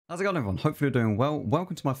How's it going, everyone? Hopefully you're doing well.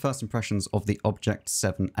 Welcome to my first impressions of the Object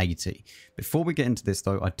 780. Before we get into this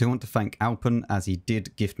though, I do want to thank Alpen as he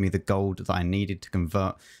did gift me the gold that I needed to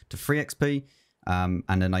convert to free XP. And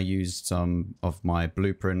then I used some of my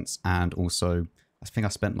blueprints and also I think I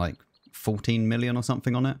spent like 14 million or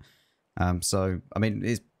something on it. So, I mean,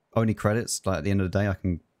 it's only credits. Like at the end of the day, I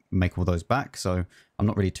can make all those back. So I'm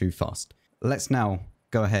not really too fast. Let's now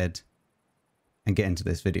go ahead and get into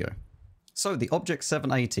this video. So the Object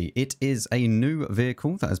 780, it is a new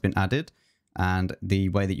vehicle that has been added, and the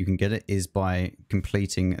way that you can get it is by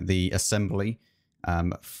completing the assembly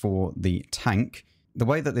for the tank. The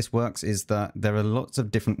way that this works is that there are lots of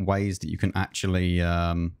different ways that you can actually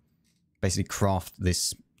basically craft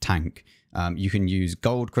this tank. You can use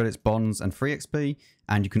gold, credits, bonds, and free XP,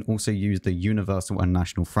 and you can also use the universal and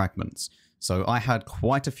national fragments. So I had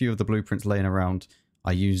quite a few of the blueprints laying around.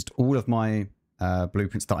 I used all of my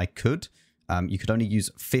blueprints that I could. You could only use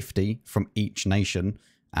 50 from each nation,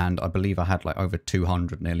 and I believe I had like over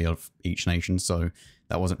 200 nearly of each nation, so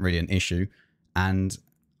that wasn't really an issue. And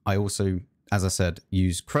I also, as I said,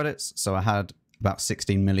 used credits, so I had about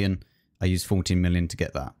 16 million. I used 14 million to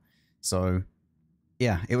get that. So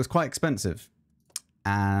yeah, it was quite expensive,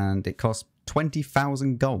 and it cost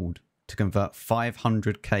 20,000 gold to convert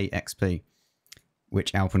 500k XP,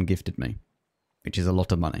 which Alpen gifted me, which is a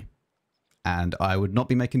lot of money. And I would not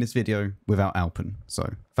be making this video without Alpen,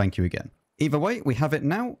 so thank you again. Either way, we have it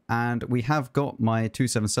now, and we have got my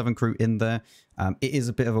 277 crew in there. It is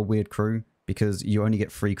a bit of a weird crew, because you only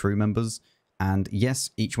get 3 crew members, and yes,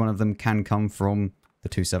 each one of them can come from the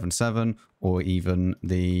 277, or even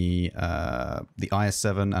the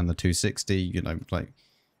IS-7 and the 260, you know, like,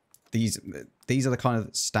 these are the kind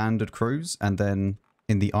of standard crews, and then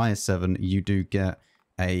in the IS-7, you do get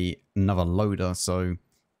another loader, so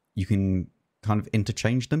you can kind of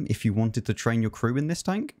interchange them if you wanted to train your crew in this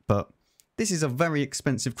tank, but this is a very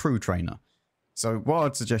expensive crew trainer. So what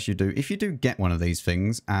I'd suggest you do, if you do get one of these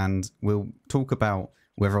things, and we'll talk about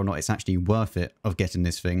whether or not it's actually worth it of getting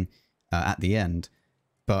this thing at the end,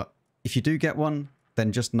 but if you do get one,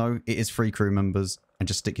 then just know it is free crew members, and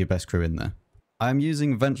just stick your best crew in there. I'm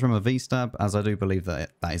using Ventrummer V-Stab, as I do believe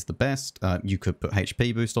that that is the best. You could put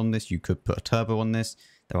HP boost on this, you could put a turbo on this.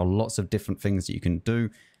 There are lots of different things that you can do.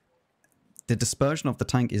 The dispersion of the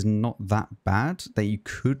tank is not that bad, that you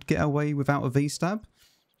could get away without a V-Stab,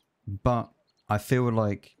 but I feel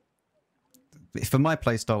like for my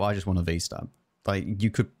playstyle, I just want a V-Stab. Like, you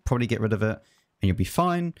could probably get rid of it and you'll be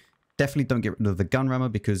fine. Definitely don't get rid of the gun rammer,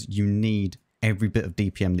 because you need every bit of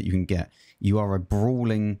DPM that you can get. You are a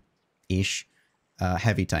brawling-ish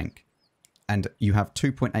heavy tank, and you have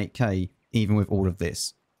 2.8k even with all of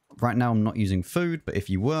this. Right now I'm not using food, but if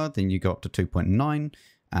you were, then you go up to 2.9.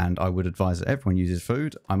 And I would advise that everyone uses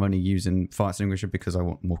food. I'm only using fire extinguisher because I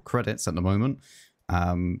want more credits at the moment.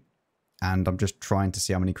 And I'm just trying to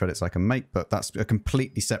see how many credits I can make, but that's a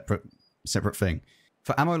completely separate thing.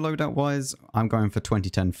 For ammo loadout wise, I'm going for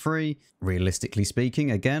 2010 free. Realistically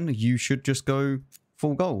speaking, again, you should just go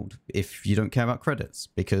full gold if you don't care about credits,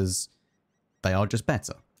 because they are just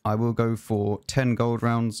better. I will go for 10 gold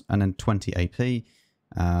rounds and then 20 AP,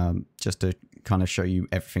 just to kind of show you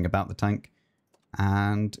everything about the tank.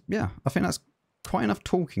 And yeah, I think that's quite enough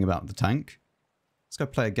talking about the tank. Let's go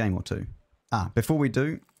play a game or two. Before we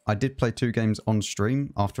do, I did play 2 games on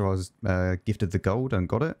stream after I was gifted the gold and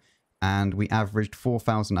got it. And we averaged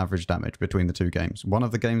 4,000 average damage between the 2 games. One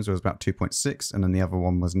of the games was about 2.6 and then the other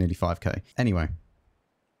one was nearly 5k. Anyway,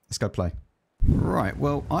 let's go play. Right,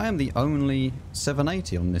 well, I am the only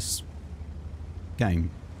 780 on this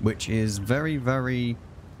game, which is very, very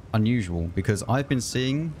unusual, because I've been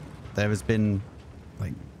seeing there has been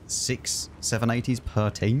like 6 780s per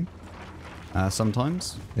team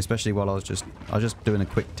sometimes, especially while I was just doing a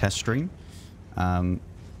quick test stream, and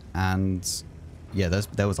yeah,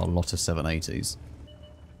 there was a lot of 780s.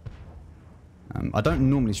 I don't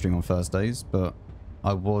normally stream on Thursdays, but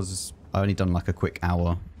I only done like a quick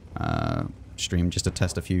hour stream just to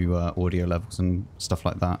test a few audio levels and stuff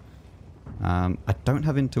like that. I don't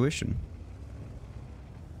have intuition.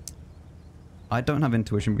 I don't have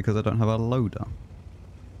intuition because I don't have a loader.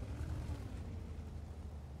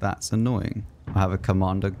 That's annoying. I have a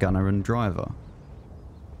commander, gunner, and driver.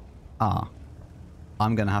 I'm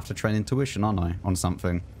going to have to train intuition, aren't I, on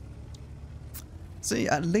something? See,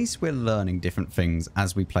 at least we're learning different things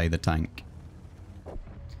as we play the tank.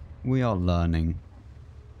 We are learning.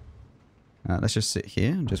 Let's just sit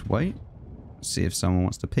here and just wait. See if someone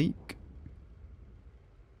wants to peek.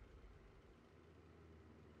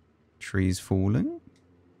 Trees falling.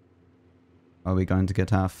 Are we going to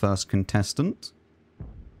get our first contestant?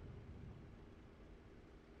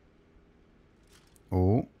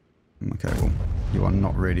 Okay, well, you are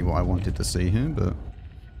not really what I wanted to see here, but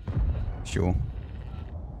sure.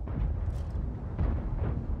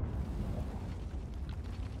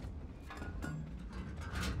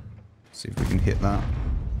 See if we can hit that.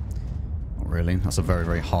 Not really. That's a very,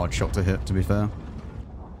 very hard shot to hit, to be fair.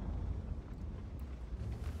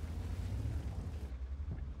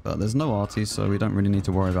 But there's no arties, so we don't really need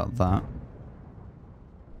to worry about that.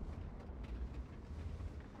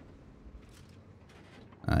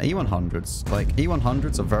 E100s. Like,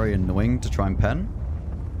 E100s are very annoying to try and pen,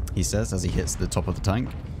 he says, as he hits the top of the tank.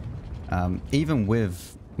 Even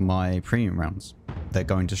with my premium rounds, they're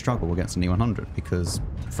going to struggle against an E100 because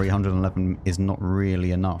 311 is not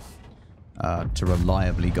really enough to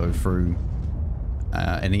reliably go through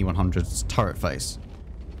an E100's turret face.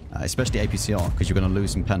 Especially APCR, because you're going to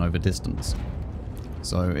lose some pen over distance.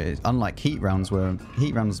 So, unlike heat rounds, where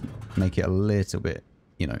heat rounds make it a little bit,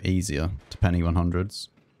 you know, easier to pen E100s.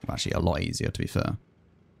 Well, actually, a lot easier, to be fair.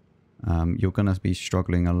 You're going to be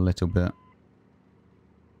struggling a little bit.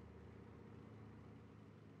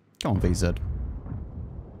 Go on, VZ.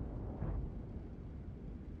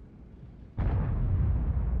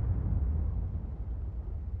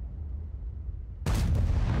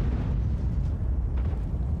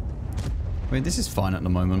 I mean, this is fine at the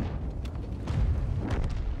moment.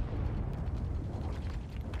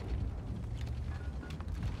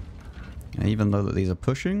 And even though that these are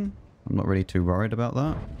pushing, I'm not really too worried about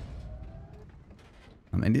that.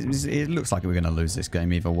 I mean, it looks like we're going to lose this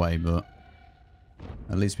game either way, but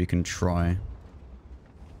at least we can try.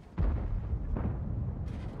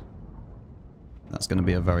 That's going to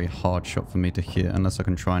be a very hard shot for me to hit, unless I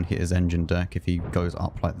can try and hit his engine deck if he goes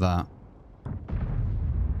up like that.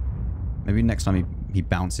 Maybe next time he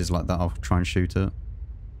bounces like that, I'll try and shoot it.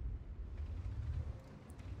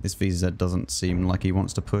 This VZ doesn't seem like he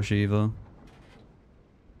wants to push either.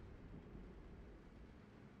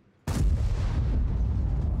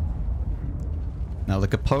 Now the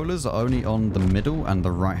cupolas are only on the middle and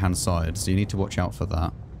the right hand side, so you need to watch out for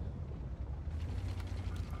that.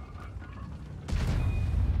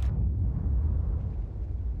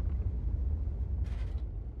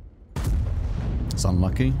 It's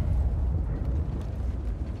unlucky.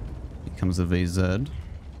 Here comes the VZ.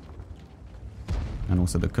 And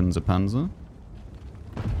also the Kunze-Panzer.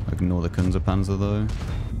 Ignore the Kunze-Panzer though.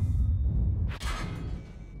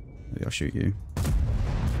 Maybe I'll shoot you.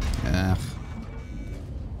 Yeah.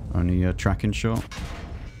 Only a tracking shot.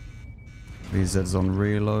 VZ's on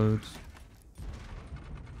reload.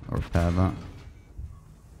 I'll repair that.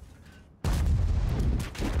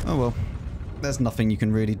 Oh well. There's nothing you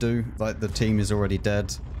can really do. Like, the team is already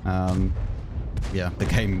dead. Yeah, the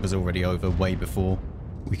game was already over way before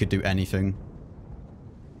we could do anything.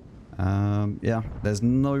 Yeah, there's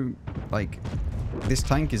no, like, this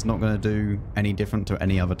tank is not going to do any different to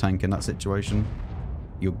any other tank in that situation.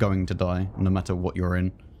 You're going to die, no matter what you're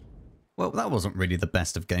in. Well, that wasn't really the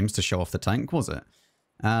best of games to show off the tank, was it?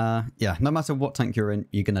 Yeah, no matter what tank you're in,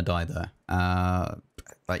 you're going to die there.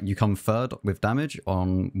 Like, you come third with damage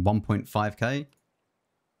on 1.5k.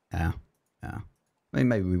 Yeah. I mean,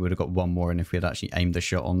 maybe we would have got one more in if we had actually aimed the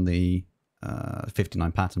shot on the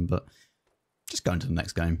 59 pattern, but just go into the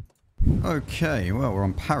next game. Okay, well, we're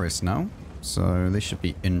on Paris now, so this should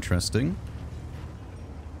be interesting.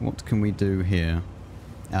 What can we do here?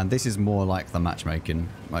 And this is more like the matchmaking,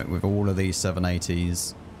 like with all of these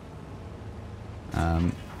 780s.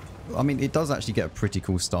 I mean, it does actually get a pretty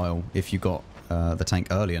cool style if you got the tank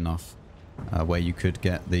early enough, where you could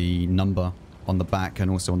get the number on the back and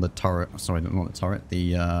also on the turret. Sorry, not the turret,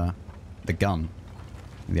 the gun,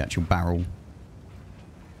 the actual barrel,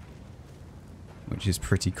 which is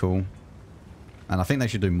pretty cool. And I think they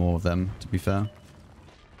should do more of them, to be fair.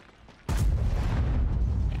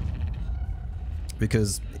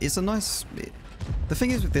 Because it's a nice... The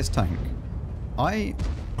thing is with this tank, I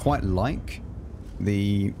quite like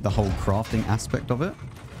the whole crafting aspect of it.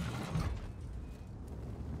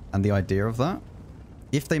 And the idea of that.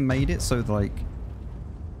 If they made it so, like,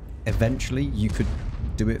 eventually you could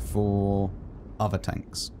do it for other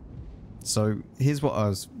tanks. So here's what I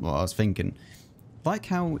was thinking. Like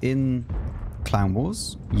how in Clan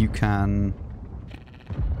Wars you can...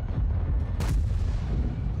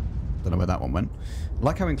 Don't know where that one went.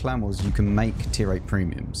 Like how in Clan Wars you can make tier 8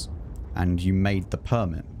 premiums, and you made the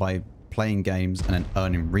permit by playing games and then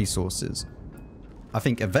earning resources. I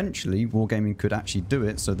think eventually Wargaming could actually do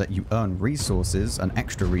it so that you earn resources, an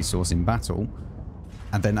extra resource in battle,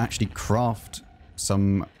 and then actually craft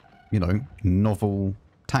some, you know, novel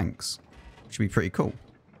tanks. Which would be pretty cool.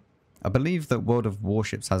 I believe that World of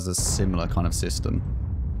Warships has a similar kind of system.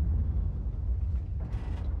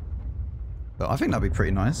 But I think that'd be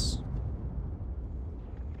pretty nice.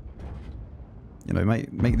 You know,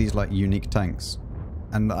 make these like unique tanks.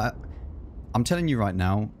 And I'm telling you right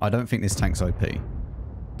now, I don't think this tank's OP.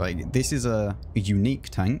 Like, this is a unique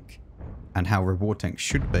tank and how reward tanks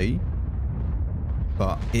should be.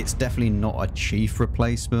 But it's definitely not a Chief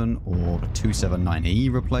replacement or a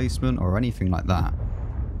 279E replacement or anything like that.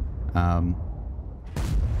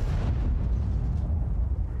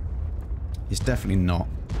 It's definitely not.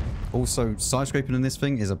 Also, side scraping in this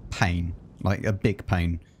thing is a pain. Like, a big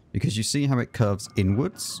pain. Because you see how it curves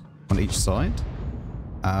inwards on each side?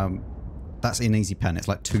 That's an easy pen. It's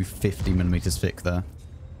like 250mm thick there.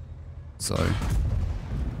 So,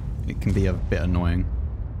 it can be a bit annoying.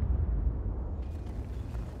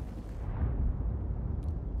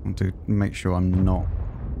 I want to make sure I'm not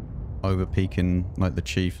over peaking like the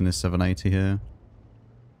Chief in this 780 here.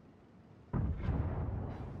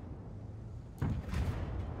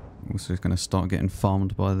 Also going to start getting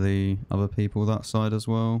farmed by the other people that side as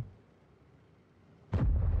well.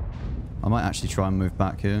 I might actually try and move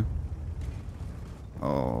back here.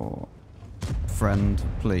 Oh, friend,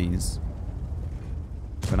 please.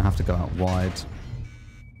 I'm going to have to go out wide.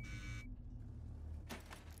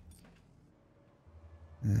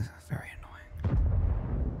 Very annoying.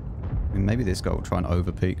 I mean, maybe this guy will try and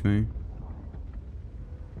overpeak me.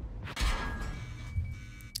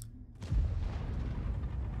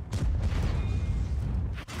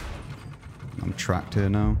 I'm tracked here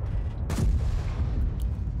now.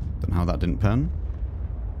 Don't know how that didn't pen.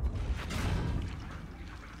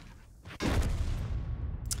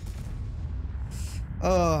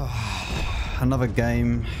 Oh, another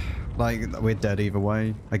game. Like, we're dead either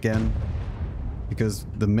way again. Because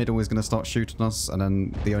the middle is going to start shooting us, and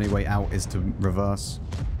then the only way out is to reverse.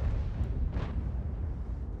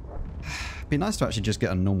 It'd be nice to actually just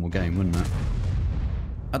get a normal game, wouldn't it?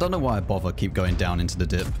 I don't know why I bother keep going down into the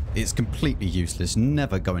dip. It's completely useless.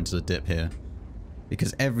 Never go into the dip here.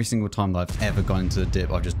 Because every single time that I've ever gone into the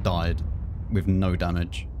dip, I've just died with no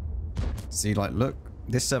damage. See, like, look.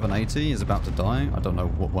 This 780 is about to die. I don't know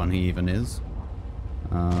what one he even is.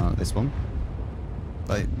 This one.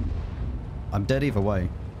 Like, I'm dead either way.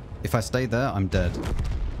 If I stay there, I'm dead.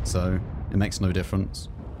 So, it makes no difference.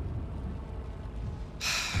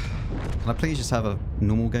 Can I please just have a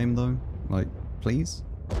normal game, though? Like, please?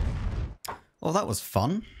 Oh, that was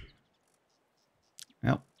fun.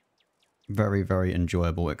 Yep. Very, very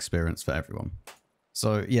enjoyable experience for everyone.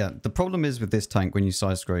 So, yeah, the problem is with this tank when you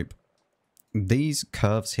side scrape, these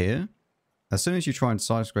curves here, as soon as you try and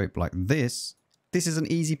side scrape like this is an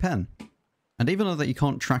easy pen. And even though that you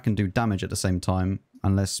can't track and do damage at the same time,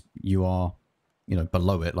 unless you are, you know,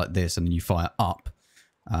 below it like this and then you fire up,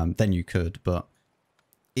 then you could. But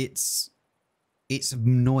it's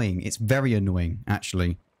annoying. It's very annoying,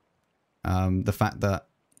 actually. The fact that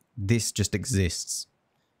this just exists.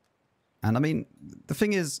 And I mean, the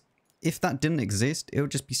thing is, if that didn't exist, it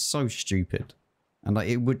would just be so stupid. And like,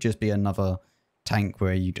 it would just be another tank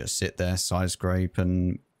where you just sit there, side scrape,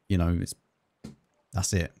 and, you know,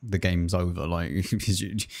 that's it. The game's over. Like,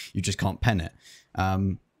 you just can't pen it.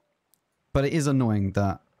 But it is annoying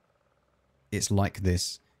that it's like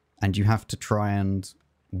this, and you have to try and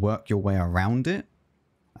work your way around it.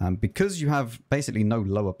 Because you have basically no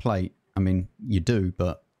lower plate. I mean, you do,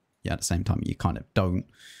 but yeah, at the same time, you kind of don't.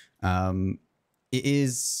 It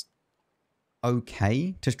is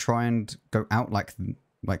okay to try and go out like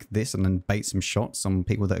this and then bait some shots on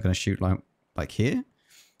people that are going to shoot like here.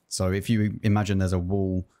 So if you imagine there's a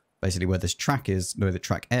wall basically where this track is, where the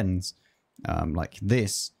track ends, like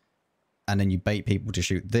this, and then you bait people to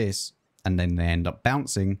shoot this, and then they end up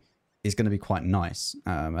bouncing, is going to be quite nice.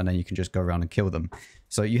 And then you can just go around and kill them.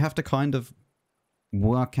 So you have to kind of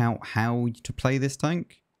work out how to play this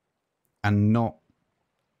tank and not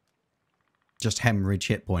just hemorrhage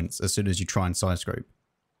hit points as soon as you try and side scrape.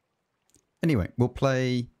 Anyway, we'll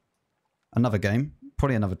play another game,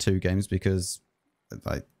 probably another 2 games, because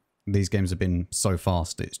like, these games have been so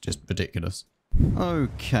fast, it's just ridiculous.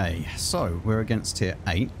 Okay, so we're against tier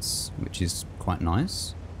 8s, which is quite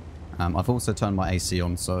nice. I've also turned my AC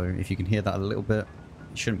on, so if you can hear that a little bit,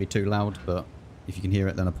 it shouldn't be too loud, but if you can hear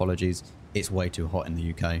it, then apologies. It's way too hot in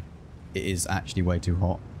the UK. It is actually way too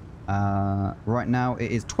hot. Right now,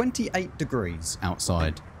 it is 28 degrees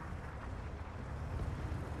outside.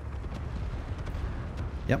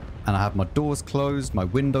 Yep, and I have my doors closed, my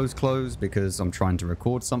windows closed, because I'm trying to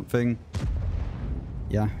record something.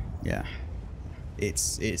 Yeah.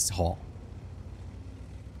 It's hot.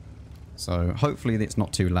 So hopefully it's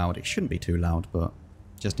not too loud. It shouldn't be too loud, but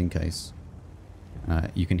just in case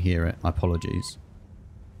you can hear it, apologies.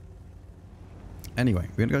 Anyway,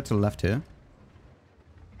 we're going to go to the left here.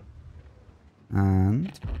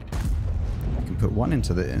 And we can put one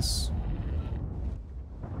into this.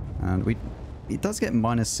 And it does get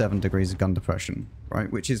 -7 degrees of gun depression,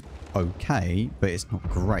 right? Which is okay, but it's not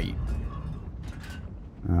great.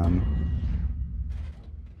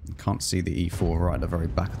 Can't see the E4 right at the very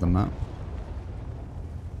back of the map.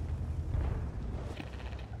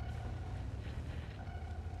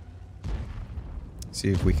 See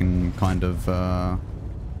if we can kind of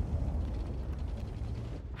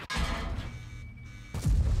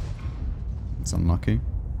it's unlucky.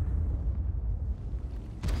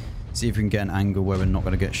 See if we can get an angle where we're not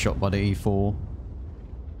going to get shot by the E4.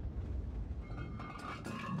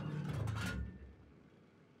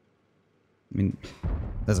 I mean,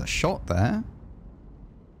 there's a shot there.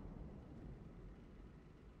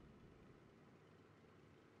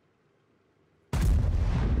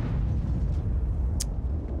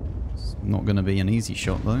 It's not going to be an easy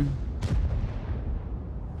shot though.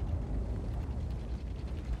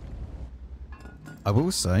 I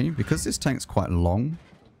will say, because this tank's quite long,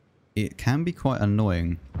 it can be quite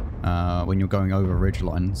annoying when you're going over ridge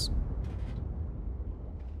lines.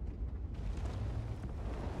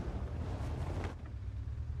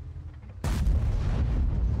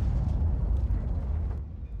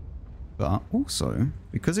 But also,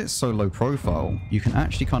 because it's so low profile, you can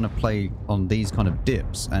actually kind of play on these kind of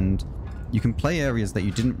dips, and you can play areas that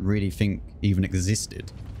you didn't really think even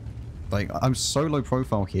existed. Like, I'm so low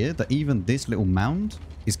profile here that even this little mound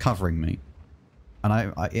is covering me.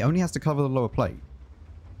 And it only has to cover the lower plate,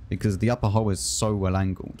 because the upper hull is so well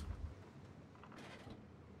angled.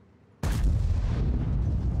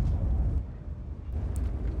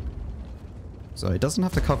 So it doesn't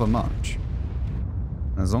have to cover much.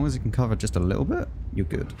 As long as you can cover just a little bit, you're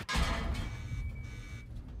good.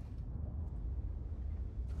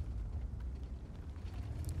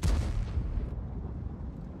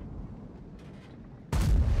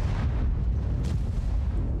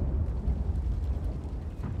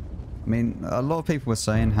 I mean, a lot of people were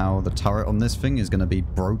saying how the turret on this thing is going to be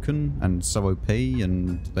broken and so OP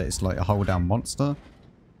and that it's like a hold down monster.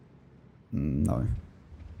 No.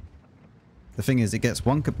 The thing is, it gets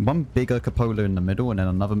one bigger cupola in the middle and then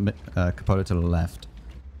another cupola to the left.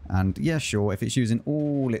 And yeah, sure, if it's using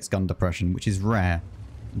all its gun depression, which is rare,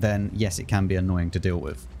 then yes, it can be annoying to deal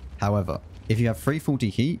with. However, if you have 340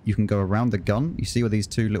 heat, you can go around the gun. You see where these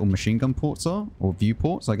two little machine gun ports are? Or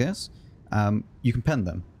viewports, I guess. You can pen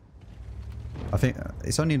them. I think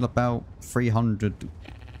it's only about 300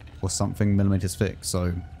 or something millimeters thick,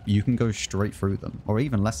 so you can go straight through them. Or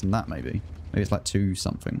even less than that, maybe. Maybe it's like 2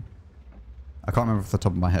 something. I can't remember off the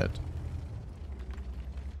top of my head.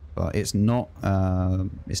 But it's not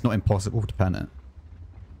impossible to pen it.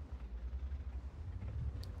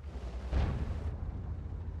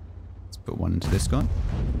 Let's put one into this guy.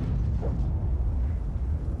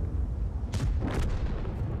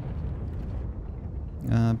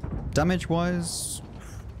 Damage-wise,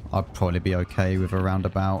 I'd probably be okay with around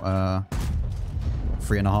about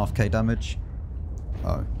 3.5k damage.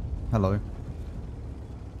 Oh, hello.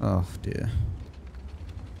 Oh dear.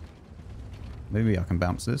 Maybe I can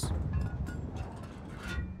bounce this.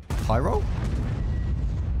 High roll?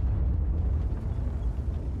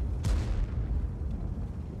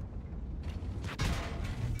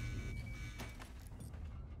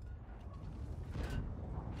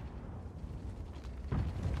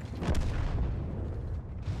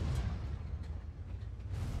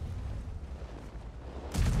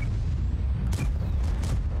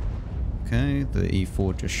 Okay, the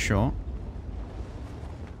E4 just shot.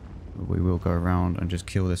 But we will go around and just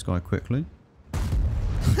kill this guy quickly.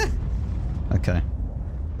 Okay.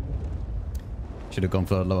 Should have gone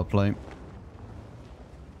for the lower plate.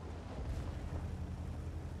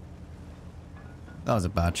 That was a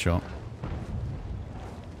bad shot.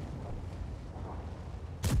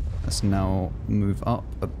 Let's now move up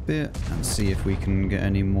a bit and see if we can get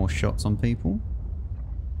any more shots on people.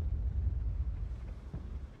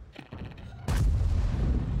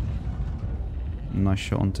 Nice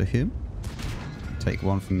shot onto him. Take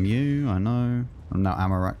one from you, I know. I'm now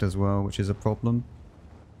ammo racked as well, which is a problem.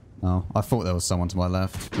 Oh, I thought there was someone to my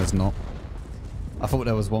left. There's not. I thought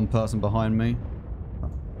there was one person behind me.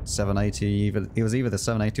 780, it was either the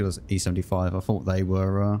 780 or the E75. I thought they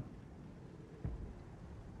were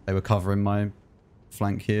covering my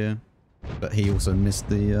flank here. But he also missed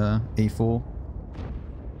the E4.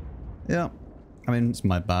 Yeah. I mean, it's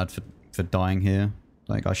my bad for dying here.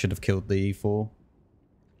 Like, I should have killed the E4.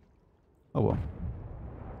 Oh well.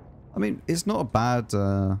 I mean, it's not a bad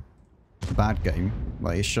game.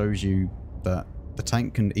 Like, it shows you that the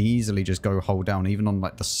tank can easily just go hold down, even on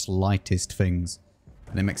like the slightest things.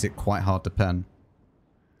 And it makes it quite hard to pen.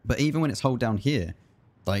 But even when it's hold down here,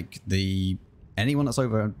 like anyone that's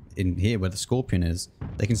over in here where the Scorpion is,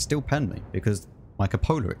 they can still pen me because my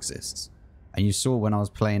Cupola exists. And you saw when I was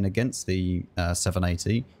playing against the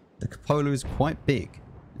 780, the Cupola is quite big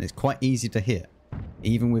and it's quite easy to hit.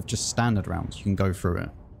 Even with just standard rounds, you can go through it.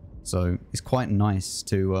 So it's quite nice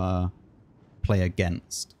to play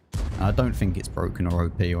against. And I don't think it's broken or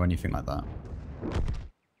OP or anything like that.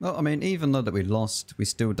 Well, I mean, even though that we lost, we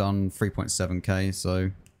still done 3.7k,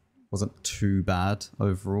 so wasn't too bad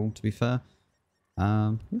overall, to be fair.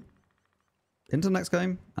 Yeah. Into the next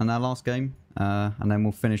game and our last game, and then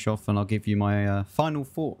we'll finish off and I'll give you my final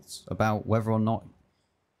thoughts about whether or not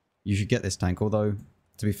you should get this tank. Although,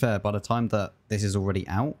 to be fair, by the time that this is already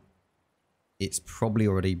out, it's probably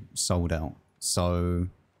already sold out. So,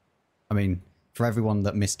 I mean, for everyone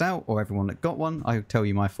that missed out or everyone that got one, I'll tell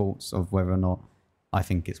you my thoughts of whether or not I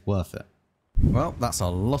think it's worth it. Well, that's a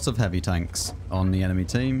lot of heavy tanks on the enemy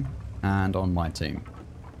team and on my team.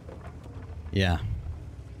 Yeah.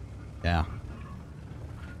 Yeah.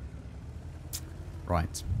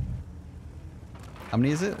 Right. How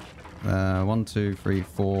many is it? 1, 2, 3,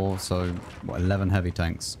 4. So, what, 11 heavy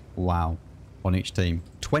tanks. Wow. On each team.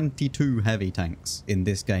 22 heavy tanks in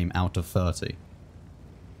this game out of 30.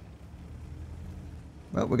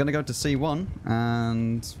 Well, we're going to go to C1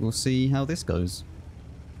 and we'll see how this goes.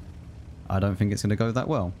 I don't think it's going to go that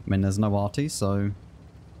well. I mean, there's no arty, so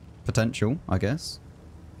potential, I guess.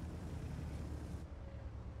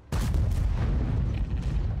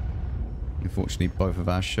 Unfortunately, both of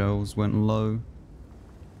our shells went low.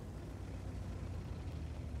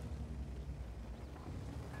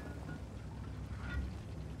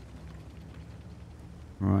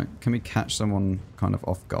 Right, can we catch someone kind of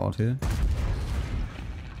off guard here?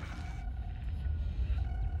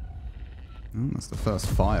 Oh, that's the first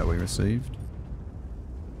fire we received.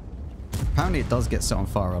 Apparently it does get set on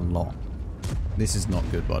fire a lot. This is not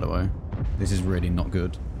good, by the way. This is really not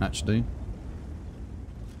good, actually.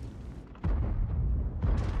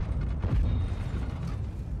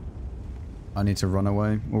 I need to run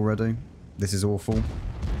away already. This is awful.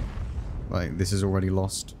 Like, this is already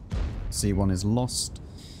lost. C1 is lost.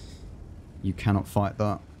 You cannot fight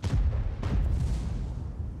that.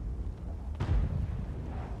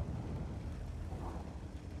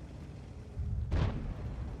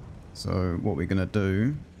 So what we're going to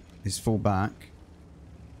do is fall back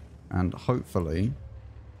and hopefully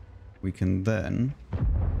we can then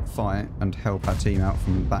fight and help our team out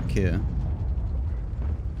from back here.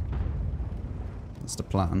 That's the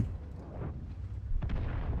plan.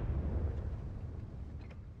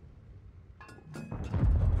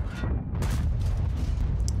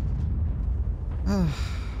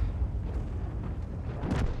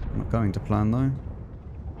 Not going to plan though.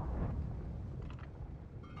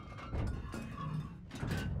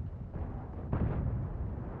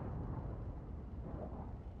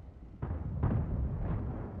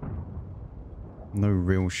 No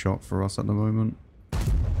real shot for us at the moment.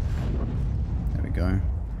 There we go.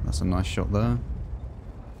 That's a nice shot there.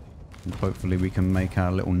 And hopefully we can make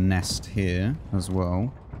our little nest here as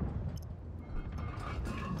well.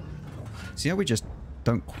 See how we just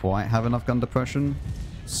don't quite have enough gun depression?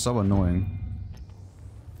 So annoying.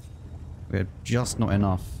 We're just not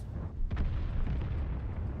enough.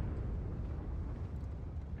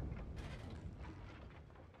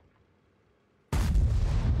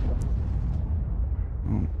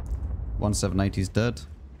 Oh. 1780 is dead.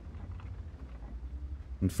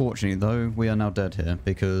 Unfortunately though, we are now dead here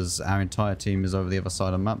because our entire team is over the other side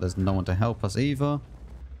of the map. There's no one to help us either.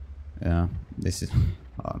 Yeah, this is...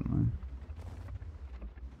 I don't know.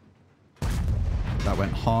 That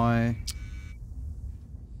went high.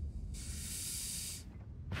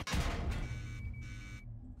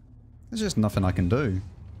 There's just nothing I can do.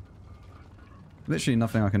 Literally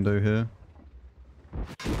nothing I can do here.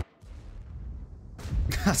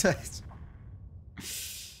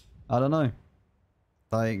 I don't know.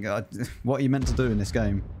 Like, what are you meant to do in this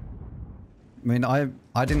game? I mean, I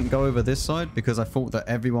didn't go over this side because I thought that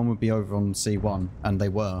everyone would be over on C1, and they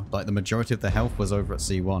were. Like, the majority of their health was over at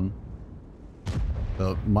C1.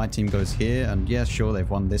 But my team goes here, and yeah, sure, they've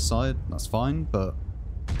won this side. That's fine, but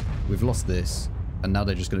we've lost this, and now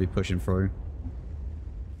they're just going to be pushing through.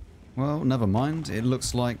 Well, never mind. It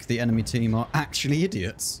looks like the enemy team are actually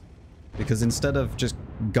idiots. Because instead of just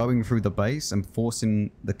going through the base and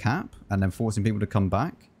forcing the cap, and then forcing people to come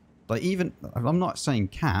back, like even, I'm not saying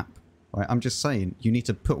cap, right? I'm just saying you need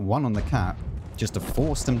to put one on the cap just to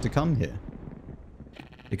force them to come here.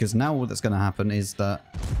 Because now all that's going to happen is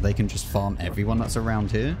that they can just farm everyone that's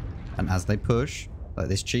around here. And as they push, like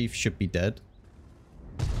this chief should be dead.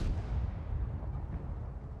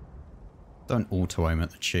 Don't auto-aim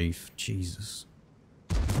at the chief. Jesus.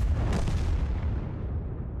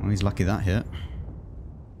 Well, he's lucky that hit.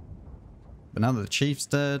 But now that the chief's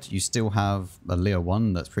dead, you still have a Leo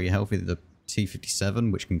 1 that's pretty healthy, the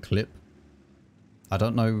T-57, which can clip. I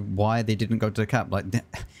don't know why they didn't go to the cap. Like,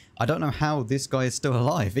 I don't know how this guy is still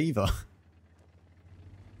alive either.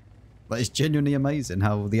 Like, it's genuinely amazing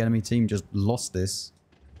how the enemy team just lost this.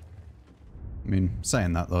 I mean,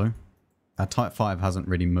 saying that though, our Type 5 hasn't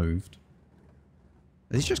really moved.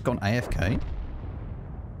 Has he just gone AFK?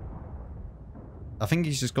 I think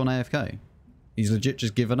he's just gone AFK. He's legit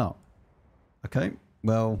just given up. Okay,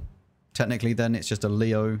 well, technically then it's just a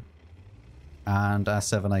Leo and our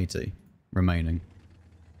 780 remaining.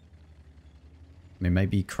 I mean,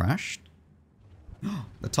 maybe he crashed?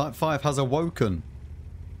 The Type 5 has awoken.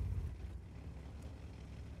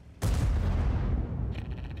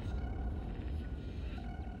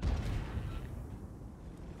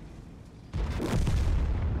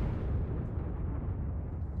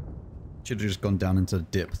 Should have just gone down into the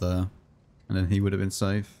dip there, and then he would have been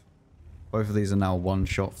safe. Both of these are now one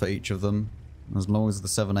shot for each of them. As long as the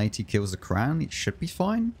 780 kills the Cran, it should be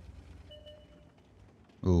fine.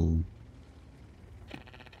 Ooh.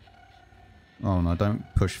 Oh no, don't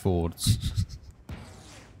push forwards.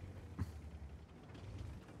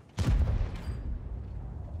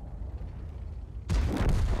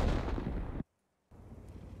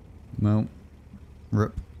 Well,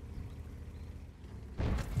 rip.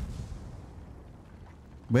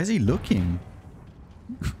 Where's he looking?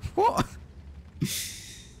 What?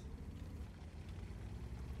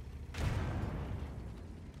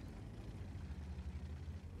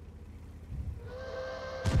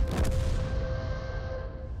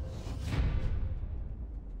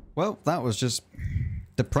 Well, that was just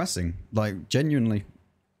depressing. Like, genuinely.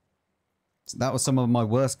 That was some of my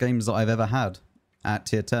worst games that I've ever had at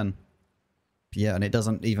tier 10. Yeah, and it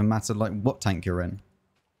doesn't even matter like what tank you're in.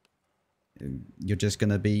 You're just going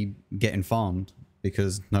to be getting farmed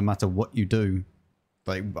because no matter what you do,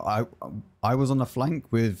 like I was on the flank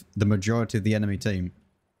with the majority of the enemy team,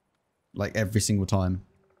 like every single time,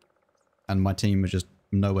 and my team was just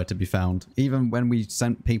nowhere to be found. Even when we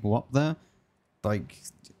sent people up there, like,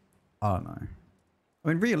 I don't know. I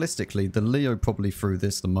mean, realistically, the Leo probably threw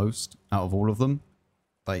this the most out of all of them.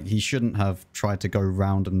 Like, he shouldn't have tried to go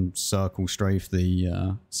round and circle strafe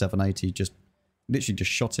the 780, just literally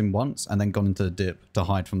just shot him once and then gone into the dip to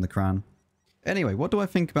hide from the Cran. Anyway, what do I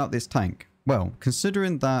think about this tank? Well,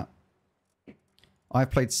 considering that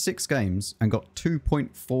I've played 6 games and got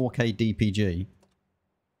 2.4k DPG,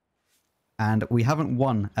 and we haven't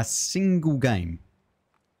won a single game.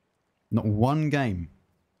 Not one game.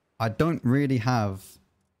 I don't really have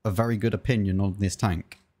a very good opinion on this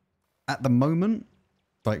tank. At the moment,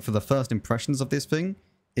 like for the first impressions of this thing,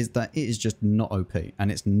 is that it is just not OP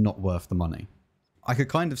and it's not worth the money. I could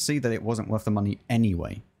kind of see that it wasn't worth the money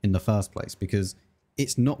anyway in the first place because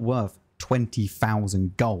it's not worth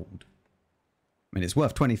 20,000 gold. I mean, it's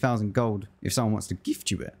worth 20,000 gold if someone wants to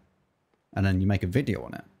gift you it and then you make a video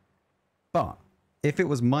on it. But if it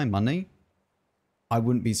was my money, I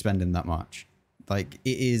wouldn't be spending that much. Like,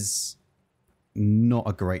 it is not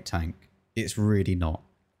a great tank. It's really not.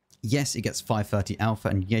 Yes, it gets 530 alpha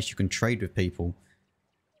and yes, you can trade with people.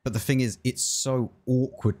 But the thing is, it's so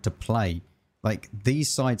awkward to play. Like, these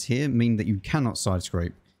sides here mean that you cannot side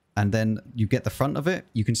scrape. And then you get the front of it,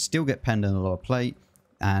 you can still get penned in a lower plate.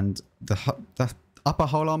 And the upper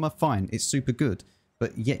hull armor, fine, it's super good.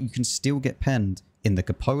 But yet you can still get penned in the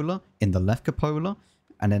cupola, in the left cupola,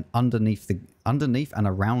 and then underneath and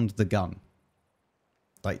around the gun.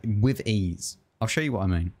 Like, with ease. I'll show you what I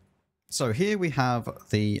mean. So here we have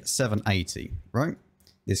the 780, right?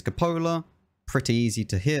 This cupola, pretty easy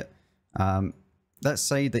to hit. Let's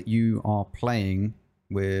say that you are playing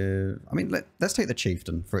with, I mean, let's take the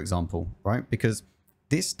Chieftain, for example, right? Because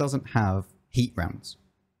this doesn't have heat rounds.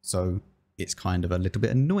 So it's kind of a little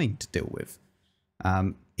bit annoying to deal with.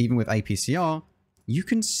 Even with APCR, you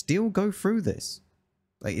can still go through this.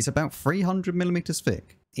 Like, it's about 300 millimeters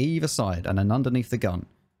thick, either side, and then underneath the gun.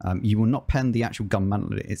 You will not pen the actual gun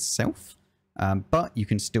mantle itself, but you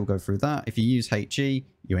can still go through that. If you use HE,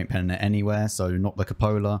 you ain't penning it anywhere, so not the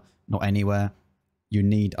cupola, not anywhere. You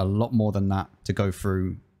need a lot more than that to go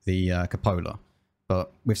through the cupola.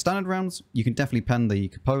 But with standard rounds, you can definitely pen the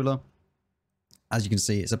cupola. As you can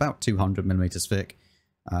see, it's about 200 millimeters thick,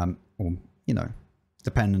 or, you know,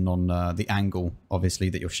 depending on the angle, obviously,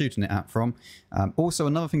 that you're shooting it at from. Also,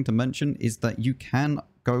 another thing to mention is that you can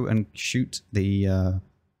go and shoot the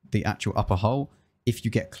actual upper hull if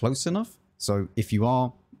you get close enough. So if you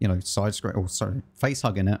are, you know, face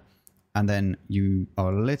hugging it, and then you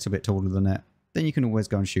are a little bit taller than it, then you can always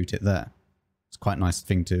go and shoot it there. It's quite a nice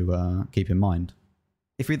thing to keep in mind.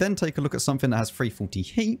 If we then take a look at something that has 340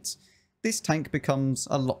 heat, this tank becomes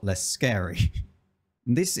a lot less scary.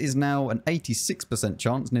 This is now an 86%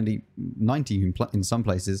 chance, nearly 90 in some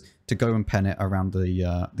places, to go and pen it around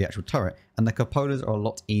the actual turret. And the cupolas are a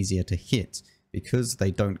lot easier to hit because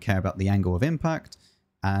they don't care about the angle of impact,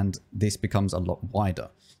 and this becomes a lot wider.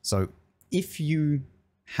 So if you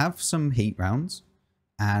have some heat rounds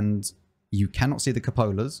and you cannot see the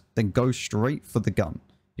cupolas, then go straight for the gun,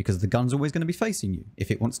 because the gun's always going to be facing you if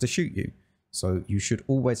it wants to shoot you. So you should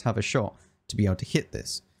always have a shot to be able to hit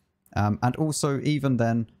this. And also, even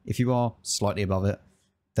then, if you are slightly above it,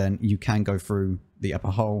 then you can go through the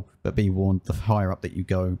upper hole, but be warned, the higher up that you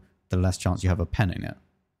go, the less chance you have of penning it.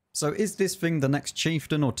 So is this thing the next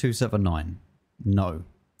Chieftain or 279? No.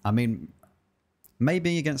 I mean,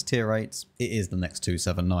 maybe against tier 8s, it is the next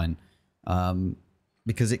 279.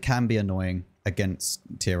 Because it can be annoying against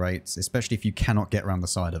tier 8s, especially if you cannot get around the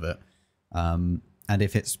side of it. And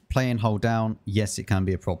if it's play and hold down, yes, it can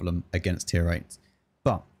be a problem against tier 8s.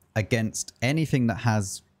 But against anything that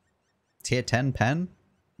has tier 10 pen,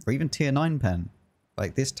 or even tier 9 pen,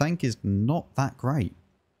 like, this tank is not that great.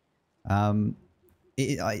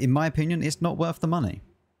 In my opinion, it's not worth the money.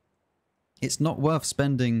 It's not worth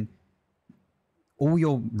spending all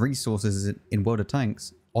your resources in World of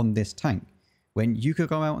Tanks on this tank, when you could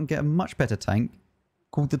go out and get a much better tank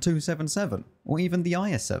called the 277, or even the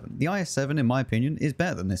IS-7. The IS-7, in my opinion, is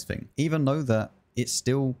better than this thing. Even though that it's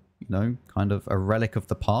still, you know, kind of a relic of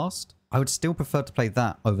the past, I would still prefer to play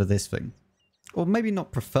that over this thing. Or maybe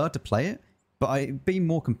not prefer to play it, but I'd be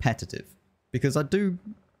more competitive. Because I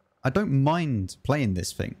don't mind playing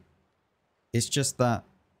this thing. It's just that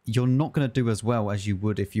you're not going to do as well as you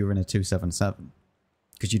would if you were in a 277.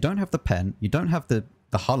 Because you don't have the pen, you don't have the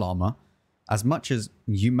hull armor. As much as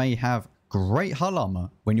you may have great hull armor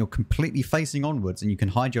when you're completely facing onwards and you can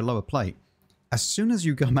hide your lower plate, as soon as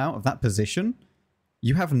you come out of that position,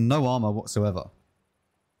 you have no armor whatsoever.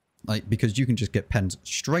 Like, because you can just get penned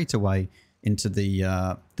straight away into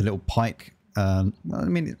the little pike. I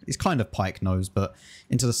mean, it's kind of pike nose, but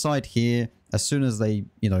into the side here, as soon as they,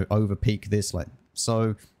 you know, over peak this like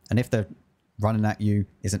so, and if they're running at you,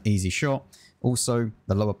 it's an easy shot. Also,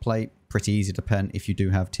 the lower plate, pretty easy to pen if you do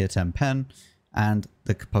have tier 10 pen, and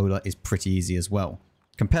the cupola is pretty easy as well.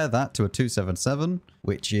 Compare that to a 277,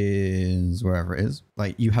 which is wherever it is.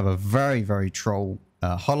 Like, you have a very, very troll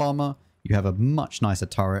hull armor. You have a much nicer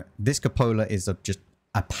turret. This cupola is just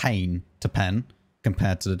a pain to pen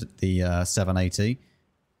compared to the 780,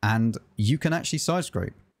 and you can actually side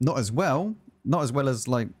scrape. Not as well as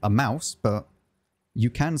like a mouse, but you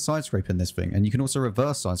can side scrape in this thing, and you can also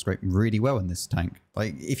reverse side scrape really well in this tank.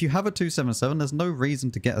 Like, if you have a 277, there's no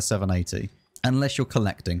reason to get a 780 unless you're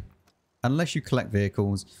collecting. Unless you collect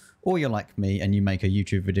vehicles, or you're like me and you make a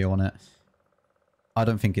YouTube video on it, I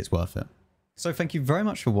don't think it's worth it. So thank you very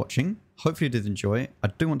much for watching. Hopefully you did enjoy it. I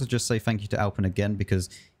do want to just say thank you to Alpen again, because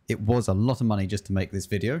it was a lot of money just to make this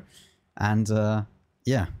video. And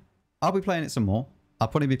yeah, I'll be playing it some more. I'll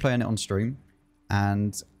probably be playing it on stream.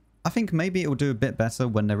 And I think maybe it will do a bit better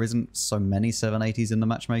when there isn't so many 780s in the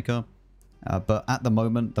matchmaker. But at the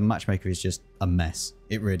moment, the matchmaker is just a mess.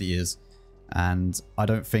 It really is. And I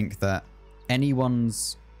don't think that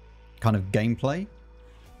anyone's kind of gameplay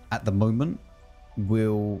at the moment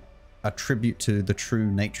will attribute to the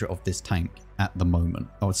true nature of this tank at the moment.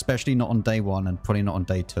 Or especially not on day 1 and probably not on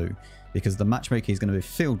day 2. Because the matchmaker is going to be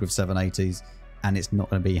filled with 780s, and it's not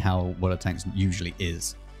going to be how World of Tanks usually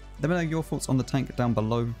is. Let me know your thoughts on the tank down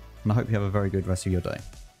below, and I hope you have a very good rest of your day.